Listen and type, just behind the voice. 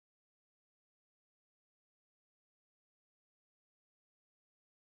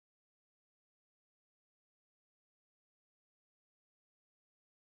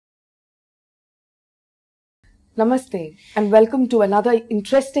Namaste and welcome to another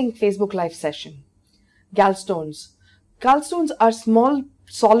interesting Facebook Live session. Gallstones. Gallstones are small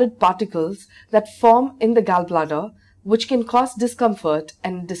solid particles that form in the gallbladder which can cause discomfort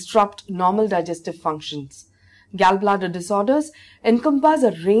and disrupt normal digestive functions. Gallbladder disorders encompass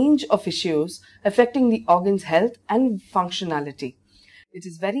a range of issues affecting the organ's health and functionality. It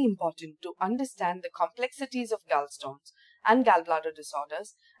is very important to understand the complexities of gallstones and gallbladder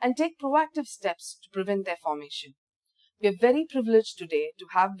disorders and take proactive steps to prevent their formation. We are very privileged today to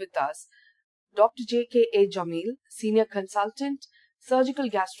have with us Dr. J.K.A. Jameel, Senior Consultant, Surgical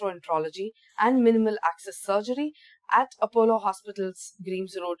Gastroenterology and Minimal Access Surgery at Apollo Hospital's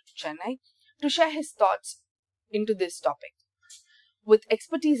Greams Road, Chennai, to share his thoughts into this topic. With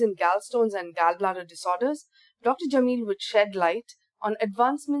expertise in gallstones and gallbladder disorders, Dr. Jameel would shed light on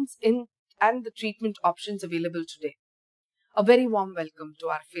advancements in and the treatment options available today. A very warm welcome to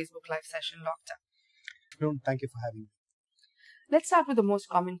our Facebook Live session, Doctor. Thank you for having me. Let's start with the most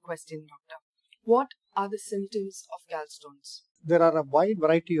common question, Doctor. What are the symptoms of gallstones? There are a wide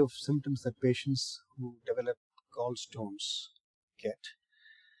variety of symptoms that patients who develop gallstones get.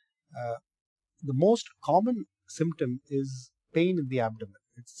 The most common symptom is pain in the abdomen.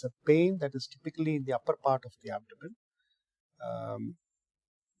 It's a pain that is typically in the upper part of the abdomen,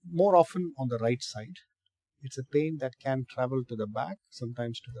 more often on the right side. It's a pain that can travel to the back,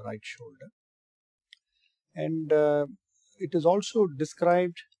 sometimes to the right shoulder. And it is also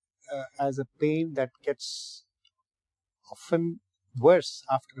described as a pain that gets often worse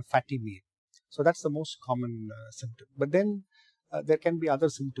after a fatty meal. So that's the most common symptom. But then there can be other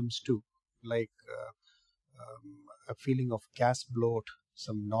symptoms too, like a feeling of gas bloat,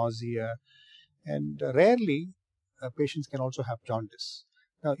 some nausea, and rarely patients can also have jaundice.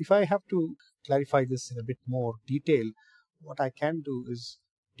 Now, if I have to clarify this in a bit more detail, what I can do is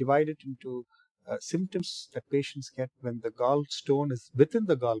divide it into symptoms that patients get when the gallstone is within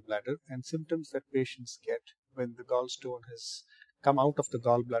the gallbladder and symptoms that patients get when the gallstone has come out of the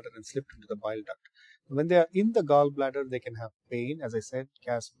gallbladder and slipped into the bile duct. When they are in the gallbladder, they can have pain, as I said,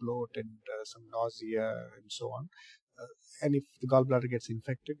 gas bloat and some nausea and so on. And if the gallbladder gets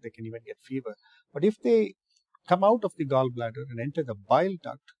infected, they can even get fever. But if they come out of the gallbladder and enter the bile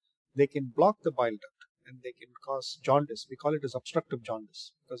duct, they can block the bile duct and they can cause jaundice. We call it as obstructive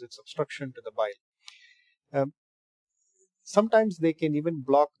jaundice because it's obstruction to the bile. Sometimes they can even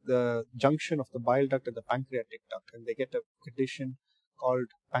block the junction of the bile duct and the pancreatic duct, and they get a condition called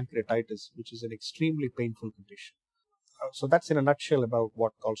pancreatitis, which is an extremely painful condition. So that's in a nutshell about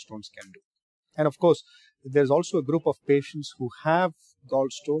what gallstones can do. And of course, there's also a group of patients who have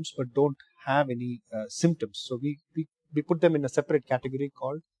gallstones but don't have any symptoms. So we put them in a separate category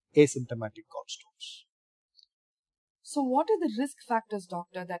called asymptomatic gallstones. So what are the risk factors,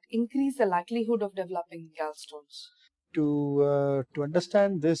 doctor, that increase the likelihood of developing gallstones? To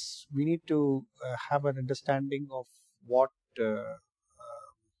understand this, we need to have an understanding of what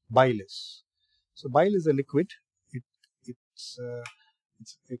bile is. So bile is a liquid.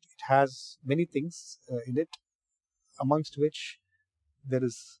 It has many things in it, amongst which there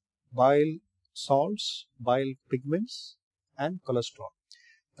is bile salts, bile pigments, and cholesterol.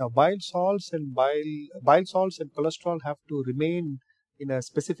 Now, bile salts and cholesterol have to remain in a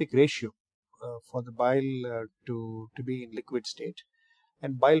specific ratio for the bile to be in liquid state,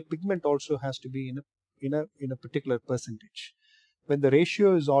 and bile pigment also has to be in a particular percentage. When the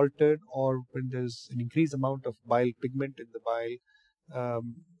ratio is altered, or when there's an increased amount of bile pigment in the bile,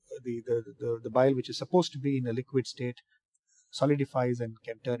 the bile which is supposed to be in a liquid state solidifies and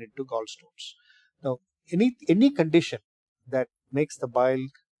can turn into gallstones. Now, any condition that makes the bile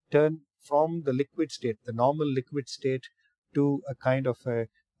turn from the liquid state, the normal liquid state, to a kind of a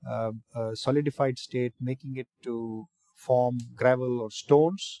solidified state, making it to form gravel or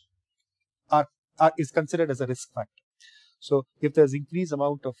stones, is considered as a risk factor. So if there's increased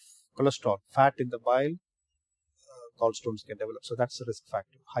amount of cholesterol, fat in the bile, gallstones can develop. So that's a risk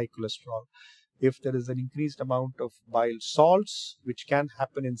factor, high cholesterol. If there is an increased amount of bile salts, which can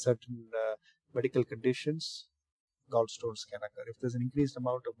happen in certain medical conditions, gallstones can occur. If there's an increased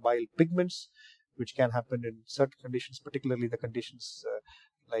amount of bile pigments, which can happen in certain conditions, particularly the conditions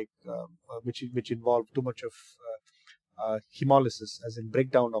which involve too much of hemolysis, as in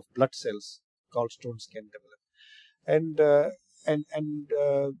breakdown of blood cells, gallstones can develop. And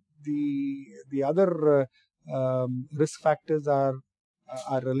the other risk factors are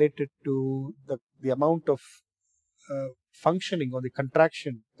related to the amount of functioning or the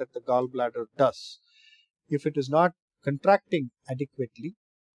contraction that the gallbladder does. If it is not contracting adequately,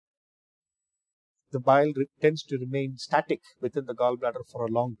 the bile tends to remain static within the gallbladder for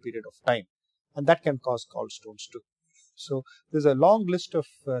a long period of time. and that can cause gallstones too. So there's a long list of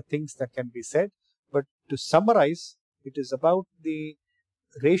things that can be said, but to summarize, it is about the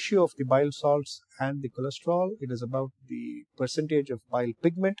ratio of the bile salts and the cholesterol. It is about the percentage of bile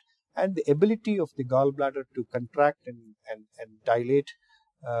pigment and the ability of the gallbladder to contract and dilate,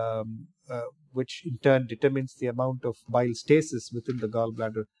 which in turn determines the amount of bile stasis within the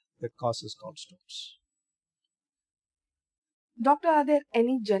gallbladder that causes gallstones. Doctor, are there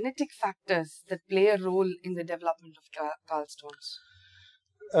any genetic factors that play a role in the development of gallstones?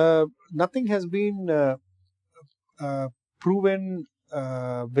 Nothing has been proven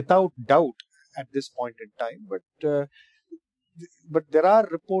without doubt at this point in time, but there are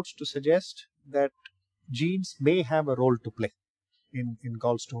reports to suggest that genes may have a role to play in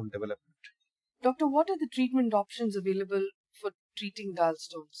gallstone development. Doctor, what are the treatment options available for treating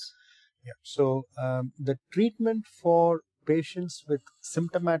gallstones? Yeah, so the treatment for patients with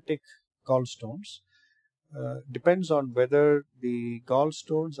symptomatic gallstones depends on whether the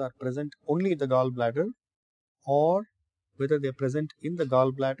gallstones are present only in the gallbladder or whether they are present in the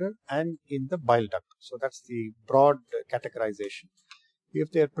gallbladder and in the bile duct. So that's the broad categorization.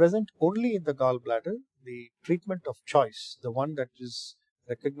 If they are present only in the gallbladder, the treatment of choice, the one that is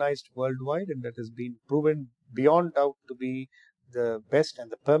recognized worldwide and that has been proven beyond doubt to be the best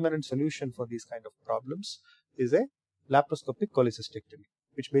and the permanent solution for these kind of problems, is a laparoscopic cholecystectomy,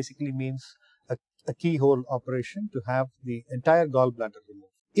 which basically means a keyhole operation to have the entire gallbladder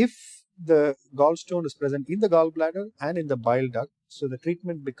removed. If the gallstone is present in the gallbladder and in the bile duct, so the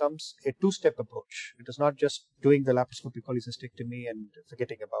treatment becomes a two-step approach. It is not just doing the laparoscopic cholecystectomy and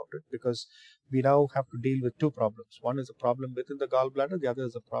forgetting about it, because we now have to deal with two problems. One is a problem within the gallbladder, the other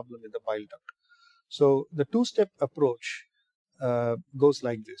is a problem in the bile duct. So the two-step approach goes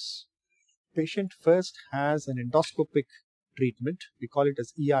like this. Patient first has an endoscopic treatment. We call it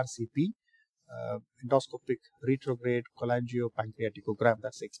as ERCP, endoscopic retrograde cholangiopancreaticogram.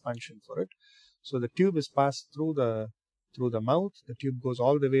 That's the expansion for it. So the tube is passed through the mouth. The tube goes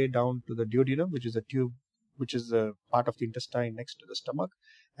all the way down to the duodenum, which is a tube, which is a part of the intestine next to the stomach.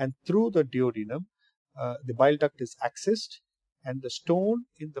 And through the duodenum, the bile duct is accessed, and the stone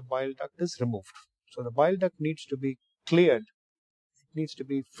in the bile duct is removed. So the bile duct needs to be cleared. It needs to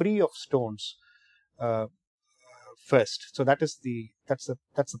be free of stones first. So that's the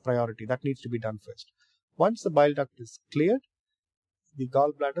priority. That needs to be done first. Once the bile duct is cleared, the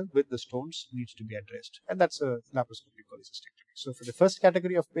gallbladder with the stones needs to be addressed, and that's a laparoscopic cholecystectomy. So for the first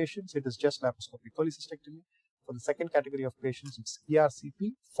category of patients, it is just laparoscopic cholecystectomy. For the second category of patients, it's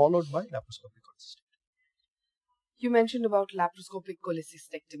ERCP followed by laparoscopic cholecystectomy. You mentioned about laparoscopic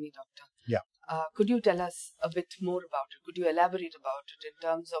cholecystectomy, doctor. Yeah. Could you tell us a bit more about it? Could you elaborate about it in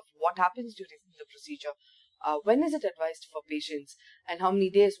terms of what happens during the procedure? When is it advised for patients, and how many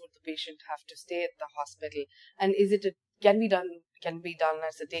days would the patient have to stay at the hospital? And is it can be done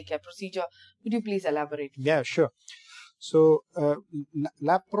as a day care procedure? Could you please elaborate? Yeah, sure. So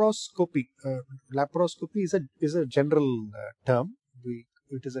laparoscopy is a general term.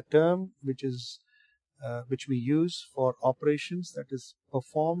 It is a term which we use for operations that is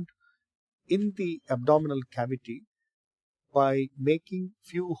performed in the abdominal cavity by making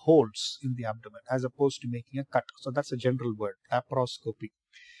few holes in the abdomen as opposed to making a cut. So that's a general word, laparoscopy.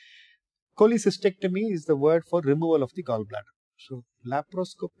 Cholecystectomy is the word for removal of the gallbladder. So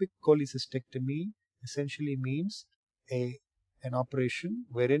laparoscopic cholecystectomy essentially means an operation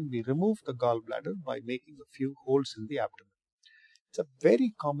wherein we remove the gallbladder by making a few holes in the abdomen. It's a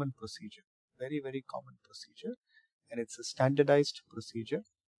very common procedure, very common procedure, and it's a standardized procedure.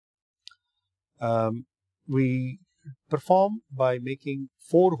 We perform by making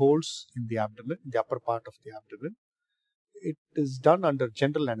 4 holes in the abdomen, the upper part of the abdomen. It is done under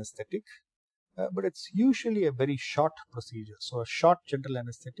general anesthetic, but it's usually a very short procedure. So a short general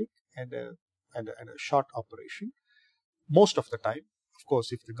anesthetic and a short operation. Most of the time, of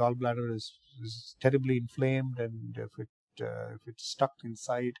course, if the gallbladder is terribly inflamed and if it's stuck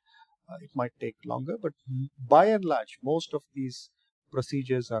inside, it might take longer. But by and large, most of these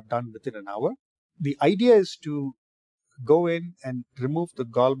procedures are done within an hour. The idea is to go in and remove the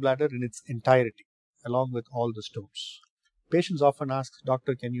gallbladder in its entirety, along with all the stones. Patients often ask,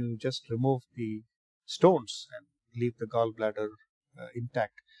 doctor, can you just remove the stones and leave the gallbladder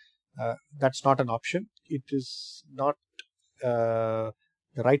intact? That's not an option. It is not the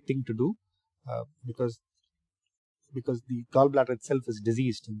right thing to do because the gallbladder itself is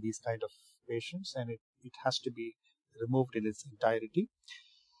diseased in these kind of patients, and it has to be removed in its entirety.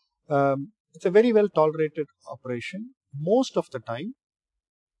 It's a very well tolerated operation. Most of the time,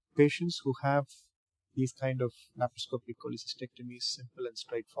 patients who have these kind of laparoscopic cholecystectomies, simple and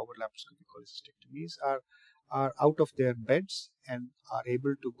straightforward laparoscopic cholecystectomies, are out of their beds and are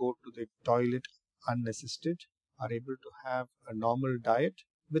able to go to the toilet unassisted, are able to have a normal diet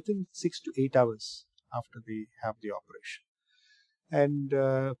within 6 to 8 hours after they have the operation. And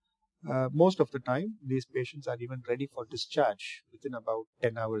most of the time, these patients are even ready for discharge within about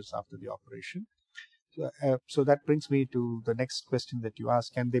 10 hours after the operation. So that brings me to the next question that you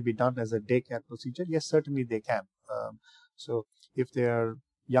asked: can they be done as a daycare procedure? Yes, certainly they can. So if they are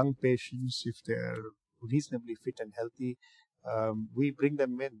young patients, if they are reasonably fit and healthy, we bring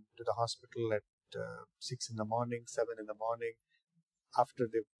them in to the hospital at 6 in the morning, 7 in the morning, after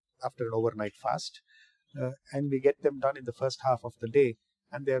an overnight fast, and we get them done in the first half of the day,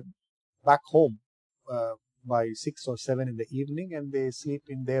 and they're back home by 6 or 7 in the evening, and they sleep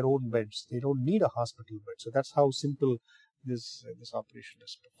in their own beds. They don't need a hospital bed. So that's how simple this operation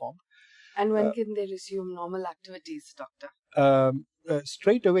is performed. And when can they resume normal activities, doctor?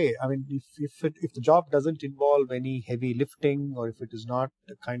 Straight away. I mean, if the job doesn't involve any heavy lifting, or if it is not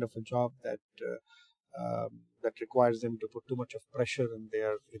the kind of a job that that requires them to put too much of pressure in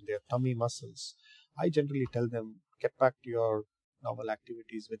their tummy muscles, I generally tell them, get back to your normal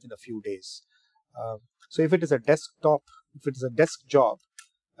activities within a few days. So if it is a desk job,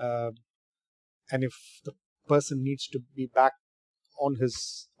 and if the person needs to be back on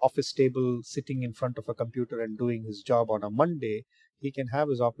his office table, sitting in front of a computer and doing his job on a Monday, he can have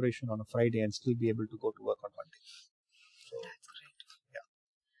his operation on a Friday and still be able to go to work on Monday. So, that's great.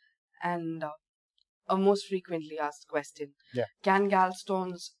 Yeah. And a most frequently asked question: can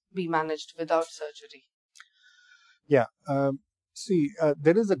gallstones be managed without surgery? Yeah.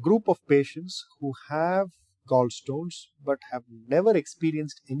 There is a group of patients who have gallstones but have never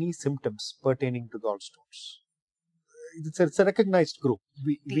experienced any symptoms pertaining to gallstones. It's a recognized group.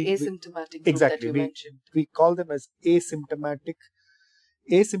 The asymptomatic group exactly, that you mentioned. We call them as asymptomatic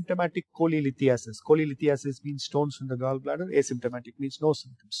cholelithiasis. Cholelithiasis means stones in the gallbladder. Asymptomatic means no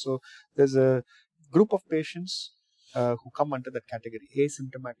symptoms. So there's a group of patients who come under that category,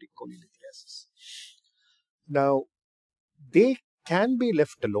 asymptomatic cholelithiasis. Now, they can be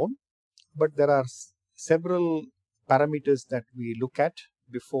left alone, but there are several parameters that we look at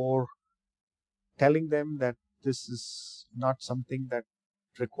before telling them that this is not something that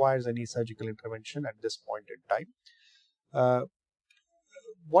requires any surgical intervention at this point in time.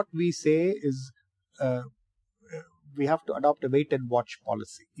 What we say is we have to adopt a wait and watch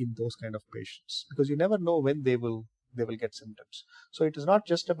policy in those kind of patients, because you never know when they will get symptoms. So it is not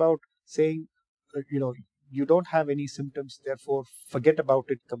just about saying, you don't have any symptoms, therefore forget about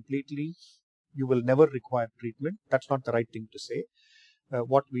it completely. You will never require treatment. That's not the right thing to say.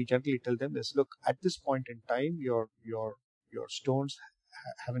 What we generally tell them is, look, at this point in time, your stones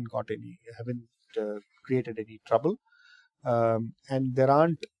haven't created any trouble, and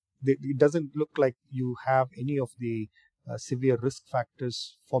it doesn't look like you have any of the severe risk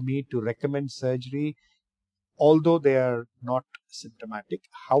factors for me to recommend surgery, although they are not symptomatic.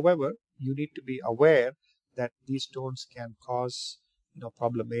 However, you need to be aware that these stones can cause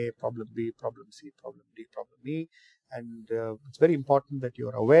problem A, problem B, problem C, problem D, problem E, and it's very important that you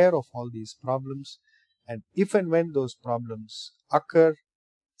are aware of all these problems, and if and when those problems occur,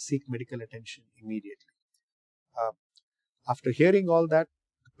 seek medical attention immediately. After hearing all that,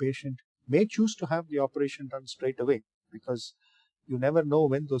 the patient may choose to have the operation done straight away, because you never know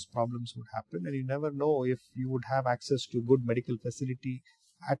when those problems would happen, and you never know if you would have access to good medical facility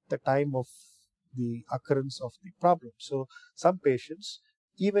at the time of the occurrence of the problem. So some patients,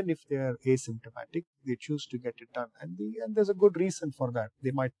 even if they are asymptomatic, they choose to get it done, and there's a good reason for that.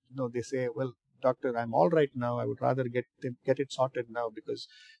 They might, they say, well, doctor, I'm all right now. I would rather get it sorted now, because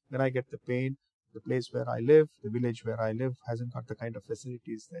when I get the pain, the place where I live, the village where I live, hasn't got the kind of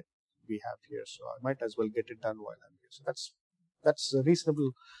facilities that we have here. So I might as well get it done while I'm here. So that's a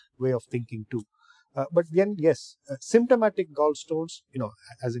reasonable way of thinking too. But then, yes, symptomatic gallstones,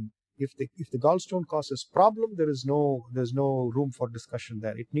 as in, if the gallstone causes problem, there's no room for discussion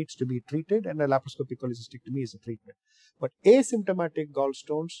there. It needs to be treated, and a laparoscopic cholecystectomy is a treatment. But asymptomatic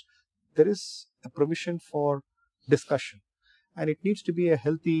gallstones, there is a provision for discussion, and it needs to be a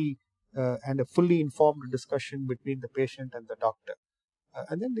healthy and a fully informed discussion between the patient and the doctor,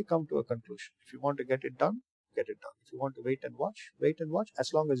 and then they come to a conclusion. If you want to get it done, get it done. If you want to wait and watch,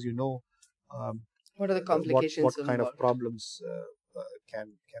 as long as you know what are the complications, what kind of problems can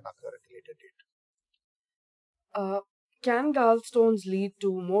occur at a later date. Can gallstones lead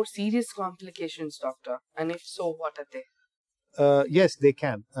to more serious complications, doctor? And if so, what are they? Yes, they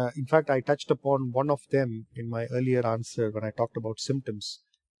can. In fact, I touched upon one of them in my earlier answer when I talked about symptoms.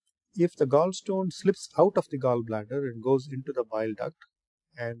 If the gallstone slips out of the gallbladder and goes into the bile duct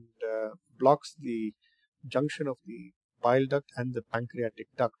and blocks the junction of the bile duct and the pancreatic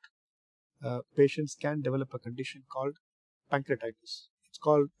duct, patients can develop a condition called pancreatitis. It's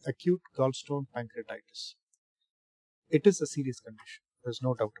called acute gallstone pancreatitis. It is a serious condition. There's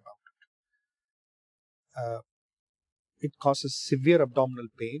no doubt about it. It causes severe abdominal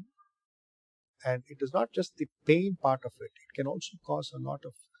pain, and it is not just the pain part of it. It can also cause a lot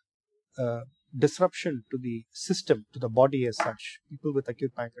of disruption to the system, to the body as such. People with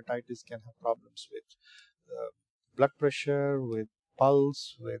acute pancreatitis can have problems with blood pressure, with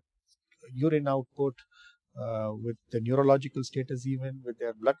pulse, with urine output, with the neurological status, even with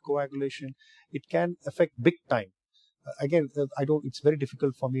their blood coagulation. It can affect big time. Again, it's very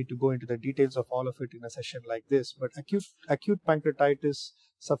difficult for me to go into the details of all of it in a session like this, but acute pancreatitis,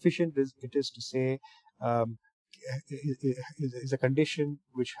 sufficient it is to say, is a condition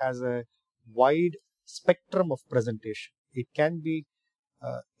which has a wide spectrum of presentation. It can be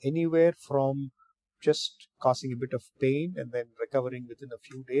anywhere from just causing a bit of pain and then recovering within a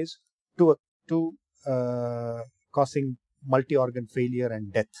few days to causing multi-organ failure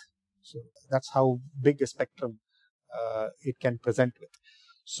and death. So that's how big a spectrum it can present with.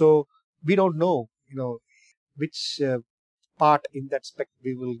 So we don't know, which part in that spectrum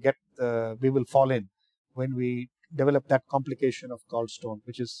we will fall in when we develop that complication of gallstone,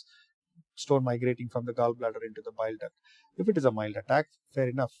 which is stone migrating from the gallbladder into the bile duct. If it is a mild attack, fair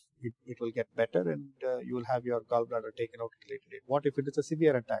enough, it will get better and you will have your gallbladder taken out at a later date. What if it is a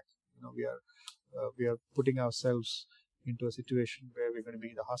severe attack? We are putting ourselves into a situation where we're going to be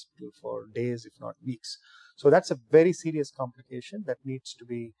in the hospital for days, if not weeks. So that's a very serious complication that needs to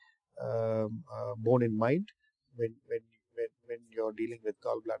be borne in mind when you're dealing with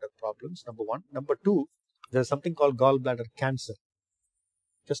gallbladder problems. Number one. Number two, there's something called gallbladder cancer.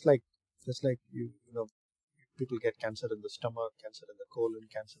 Just like people get cancer in the stomach, cancer in the colon,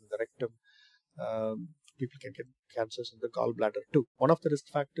 cancer in the rectum. People can get cancers in the gallbladder too. One of the risk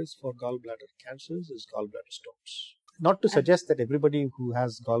factors for gallbladder cancers is gallbladder stones. Not to suggest that everybody who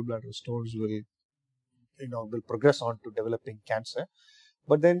has gallbladder stones will progress on to developing cancer,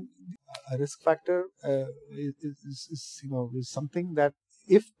 but then a risk factor is something that,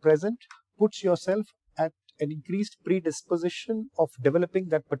 if present, puts yourself at an increased predisposition of developing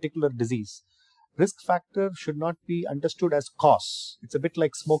that particular disease. Risk factor should not be understood as cause. It's a bit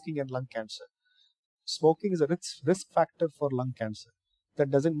like smoking and lung cancer. Smoking is a risk factor for lung cancer.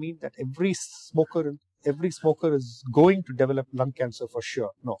 That doesn't mean that every smoker is going to develop lung cancer for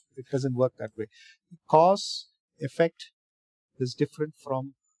sure. No, it doesn't work that way. Cause, effect is different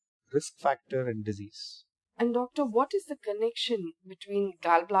from risk factor and disease. And doctor, what is the connection between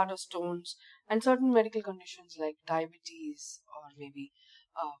gallbladder stones and certain medical conditions like diabetes or maybe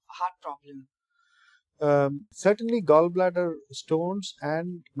a heart problem? Certainly gallbladder stones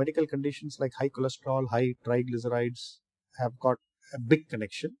and medical conditions like high cholesterol, high triglycerides have got a big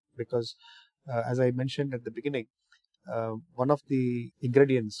connection because as I mentioned at the beginning, one of the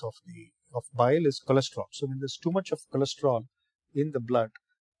ingredients of bile is cholesterol. So when there's too much of cholesterol in the blood,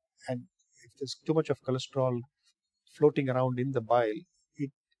 and if there's too much of cholesterol floating around in the bile,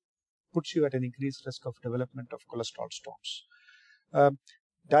 it puts you at an increased risk of development of cholesterol stones.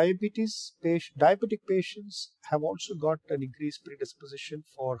 Diabetic patients have also got an increased predisposition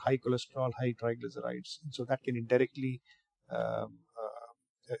for high cholesterol, high triglycerides, and so that can indirectly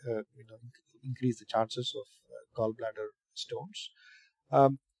increase the chances of gallbladder stones.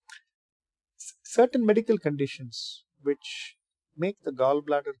 Certain medical conditions which make the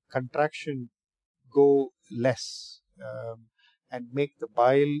gallbladder contraction go less and make the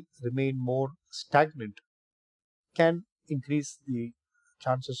bile remain more stagnant can increase the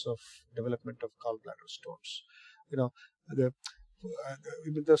chances of development of gallbladder stones.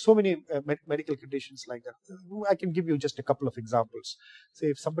 There are so many medical conditions like that. I can give you just a couple of examples. Say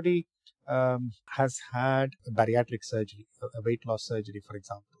if somebody has had a bariatric surgery, a weight loss surgery, for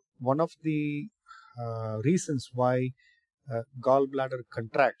example. One of the reasons why gallbladder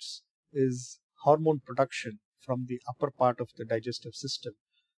contracts is hormone production from the upper part of the digestive system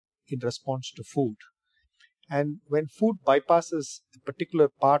in response to food. And when food bypasses a particular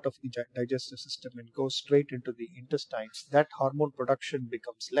part of the digestive system and goes straight into the intestines, that hormone production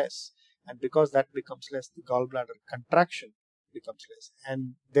becomes less. And because that becomes less, the gallbladder contraction becomes less.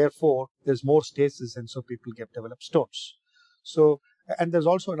 And therefore, there's more stasis, and so people develop stones. So, and there's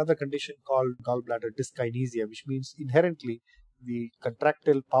also another condition called gallbladder dyskinesia, which means inherently the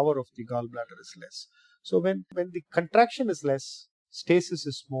contractile power of the gallbladder is less. So when the contraction is less, stasis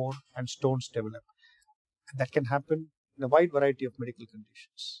is more and stones develop. And that can happen in a wide variety of medical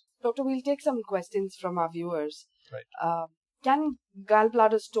conditions. Doctor, we'll take some questions from our viewers. Right. Can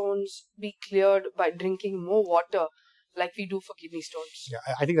gallbladder stones be cleared by drinking more water like we do for kidney stones? Yeah,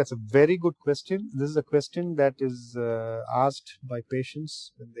 I think that's a very good question. This is a question that is asked by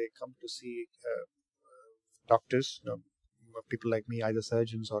patients when they come to see doctors, people like me, either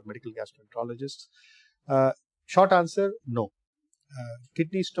surgeons or medical gastroenterologists. Short answer, no.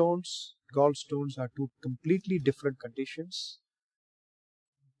 Kidney stones, gallstones are two completely different conditions.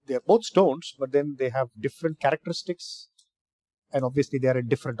 They are both stones, but then they have different characteristics, and obviously they are in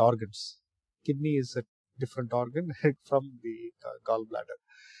different organs. Kidney is a different organ from the gallbladder.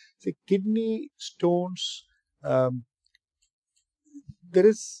 See, kidney stones, there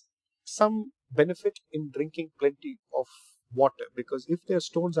is some benefit in drinking plenty of water, because if their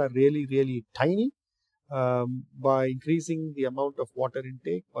stones are really, really tiny, by increasing the amount of water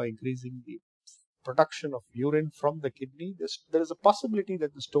intake, by increasing the production of urine from the kidney, there is a possibility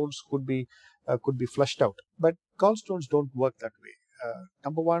that the stones could be flushed out. But gallstones don't work that way.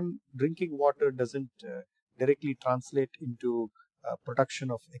 Number one, drinking water doesn't directly translate into production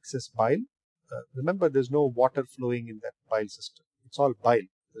of excess bile. Remember, there's no water flowing in that bile system. It's all bile.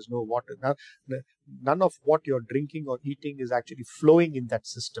 There's no water. Now, none of what you're drinking or eating is actually flowing in that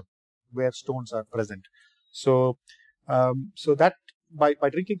system where stones are present. So that by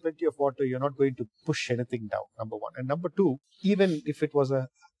drinking plenty of water, you're not going to push anything down, number one. And number two, even if it was a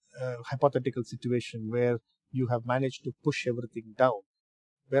hypothetical situation where you have managed to push everything down,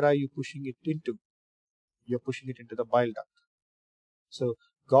 where are you pushing it into? You're pushing it into the bile duct. So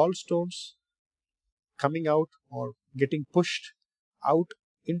gallstones coming out or getting pushed out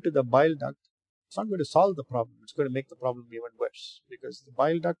into the bile duct, it's not going to solve the problem. It's going to make the problem even worse, because the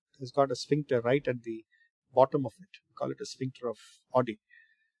bile duct has got a sphincter right at the bottom of it. We call it a sphincter of Oddi.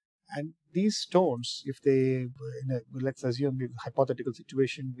 And these stones, if they, let's assume a hypothetical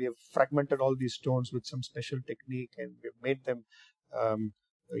situation, we have fragmented all these stones with some special technique, and we have made them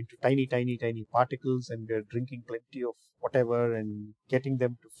into tiny, tiny, tiny particles, and we're drinking plenty of whatever and getting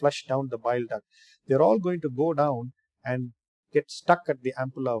them to flush down the bile duct. They're all going to go down and get stuck at the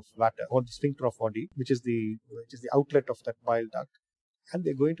ampulla of Vater, or the sphincter of Oddi, which is the outlet of that bile duct, and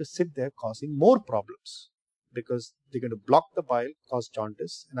they're going to sit there causing more problems, because they're going to block the bile, cause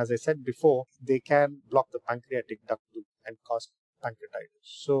jaundice, and as I said before, they can block the pancreatic duct too and cause pancreatitis.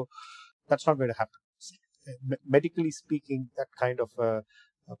 So that's not going to happen. Medically speaking, that kind of a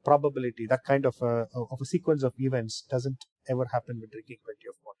probability, that kind of a sequence of events doesn't ever happen with drinking plenty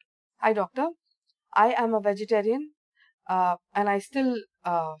of water. Hi, doctor. I am a vegetarian, and I still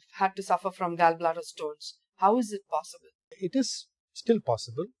had to suffer from gallbladder stones. How is it possible? It is still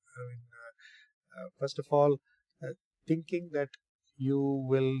possible. I mean, first of all, thinking that you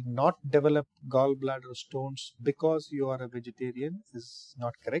will not develop gallbladder stones because you are a vegetarian is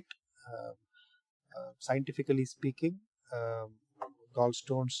not correct. Scientifically speaking,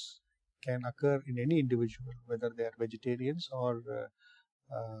 gallstones can occur in any individual, whether they are vegetarians or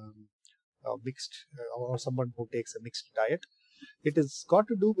mixed, or someone who takes a mixed diet. It has got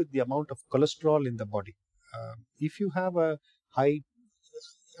to do with the amount of cholesterol in the body. If you have a high,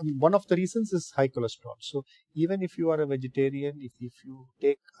 one of the reasons is high cholesterol. So even if you are a vegetarian, if you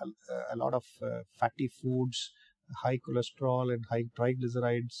take a lot of fatty foods, high cholesterol and high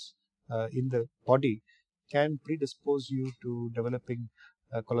triglycerides in the body can predispose you to developing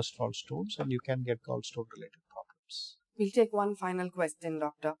cholesterol stones, and you can get gallstone related problems. We'll take one final question,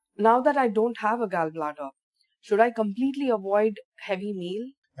 doctor. Now that I don't have a gallbladder, should I completely avoid heavy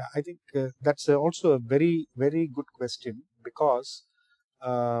meal? Yeah, I think that's also a very, very good question, because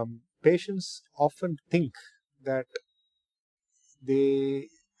patients often think that they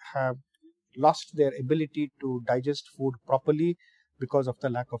have lost their ability to digest food properly because of the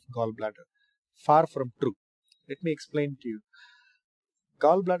lack of gallbladder. Far from true. Let me explain to you.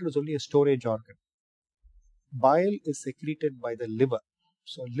 Gallbladder is only a storage organ. Bile is secreted by the liver.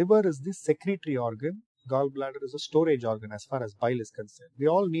 So liver is the secretory organ. Gallbladder is a storage organ as far as bile is concerned. We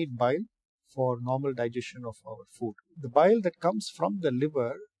all need bile for normal digestion of our food. The bile that comes from the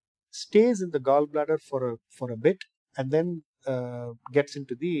liver stays in the gallbladder for a bit, and then gets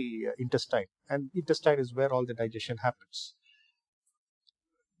into the intestine. And intestine is where all the digestion happens.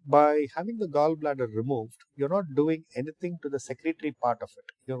 By having the gallbladder removed, you're not doing anything to the secretory part of it.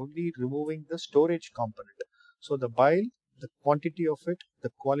 You're only removing the storage component. So the bile, the quantity of it, the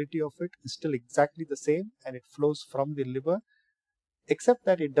quality of it is still exactly the same, and it flows from the liver, except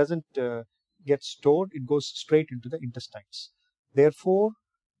that it doesn't get stored, it goes straight into the intestines. Therefore,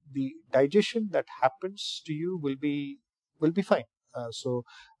 the digestion that happens to you will be fine. So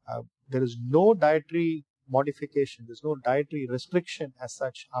there is no dietary modification. There's no dietary restriction as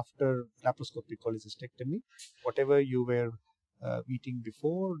such after laparoscopic cholecystectomy. Whatever you were eating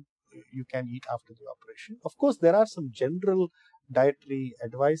before, you can eat after the operation. Of course, there are some general dietary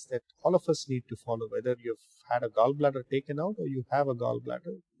advice that all of us need to follow, whether you've had a gallbladder taken out or you have a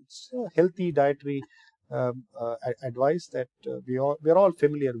gallbladder. It's a healthy dietary advice that we're all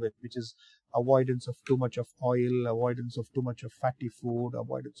familiar with, which is avoidance of too much of oil, avoidance of too much of fatty food,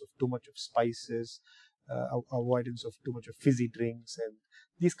 avoidance of too much of spices, avoidance of too much of fizzy drinks and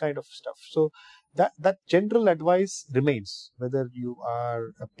these kind of stuff. So that general advice remains, whether you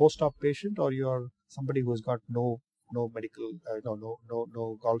are a post-op patient or you're somebody who has got no medical,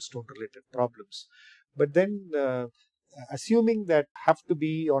 no gallstone related problems. But then assuming that have to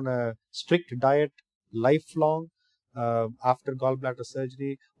be on a strict diet lifelong after gallbladder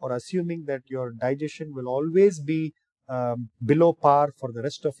surgery, or assuming that your digestion will always be below par for the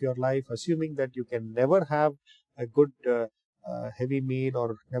rest of your life, assuming that you can never have a good heavy meal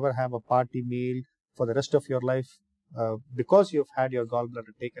or never have a party meal for the rest of your life because you've had your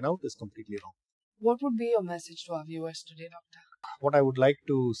gallbladder taken out, is completely wrong. What would be your message to our viewers today, Doctor? What I would like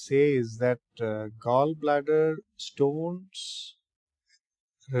to say is that gallbladder stones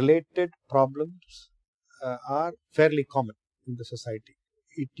related problems are fairly common in the society.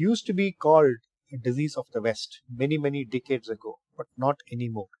 It used to be called a disease of the West many decades ago, but not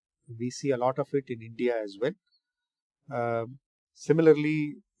anymore. We see a lot of it in India as well.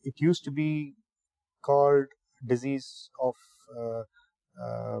 Similarly, it used to be called disease of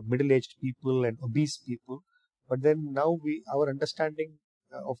middle-aged people and obese people, but then now our understanding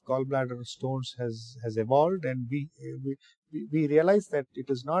of gallbladder stones has evolved, and we realize that it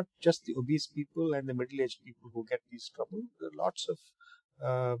is not just the obese people and the middle-aged people who get these trouble. There are lots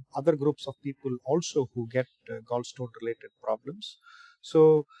of other groups of people also who get gallstone-related problems.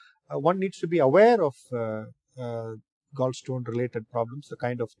 So one needs to be aware of gallstone-related problems, the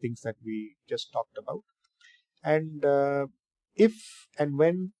kind of things that we just talked about. And if and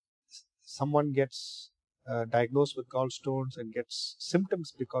when someone gets diagnosed with gallstones and gets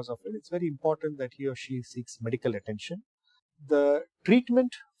symptoms because of it, it's very important that he or she seeks medical attention. The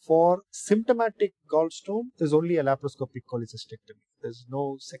treatment for symptomatic gallstone is only a laparoscopic cholecystectomy. There's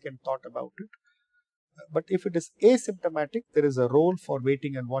no second thought about it. But if it is asymptomatic, there is a role for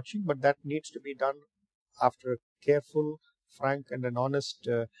waiting and watching, but that needs to be done after a careful, frank, and an honest,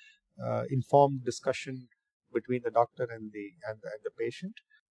 informed discussion between the doctor and the patient.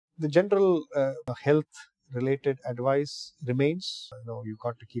 The general health-related advice remains. You've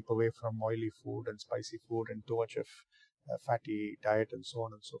got to keep away from oily food and spicy food and too much of fatty diet and so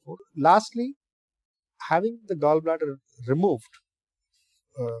on and so forth. Lastly, having the gallbladder removed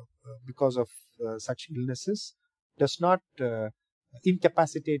because of such illnesses does not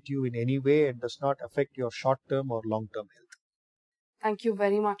incapacitate you in any way and does not affect your short-term or long-term health. Thank you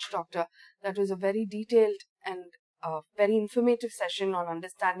very much, Doctor. That was a very detailed and very informative session on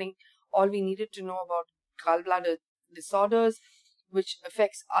understanding all we needed to know about gallbladder disorders, which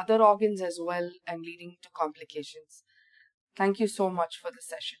affects other organs as well and leading to complications. Thank you so much for the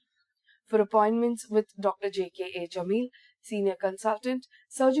session. For appointments with Dr. J.K.A. Jameel, Senior Consultant,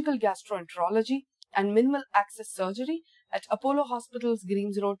 Surgical Gastroenterology and Minimal Access Surgery at Apollo Hospitals,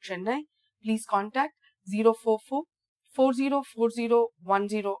 Greams Road, Chennai, please contact 044 4040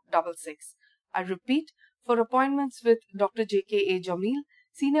 1066. I repeat, for appointments with Dr. J.K.A. Jameel,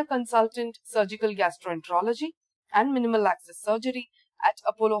 Senior Consultant, Surgical Gastroenterology and Minimal Access Surgery at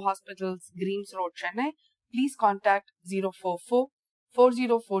Apollo Hospitals, Greams Road, Chennai, please contact 044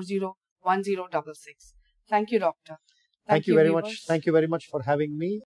 4040 1066. Thank you, Doctor. Thank you very much. Thank you very much for having me.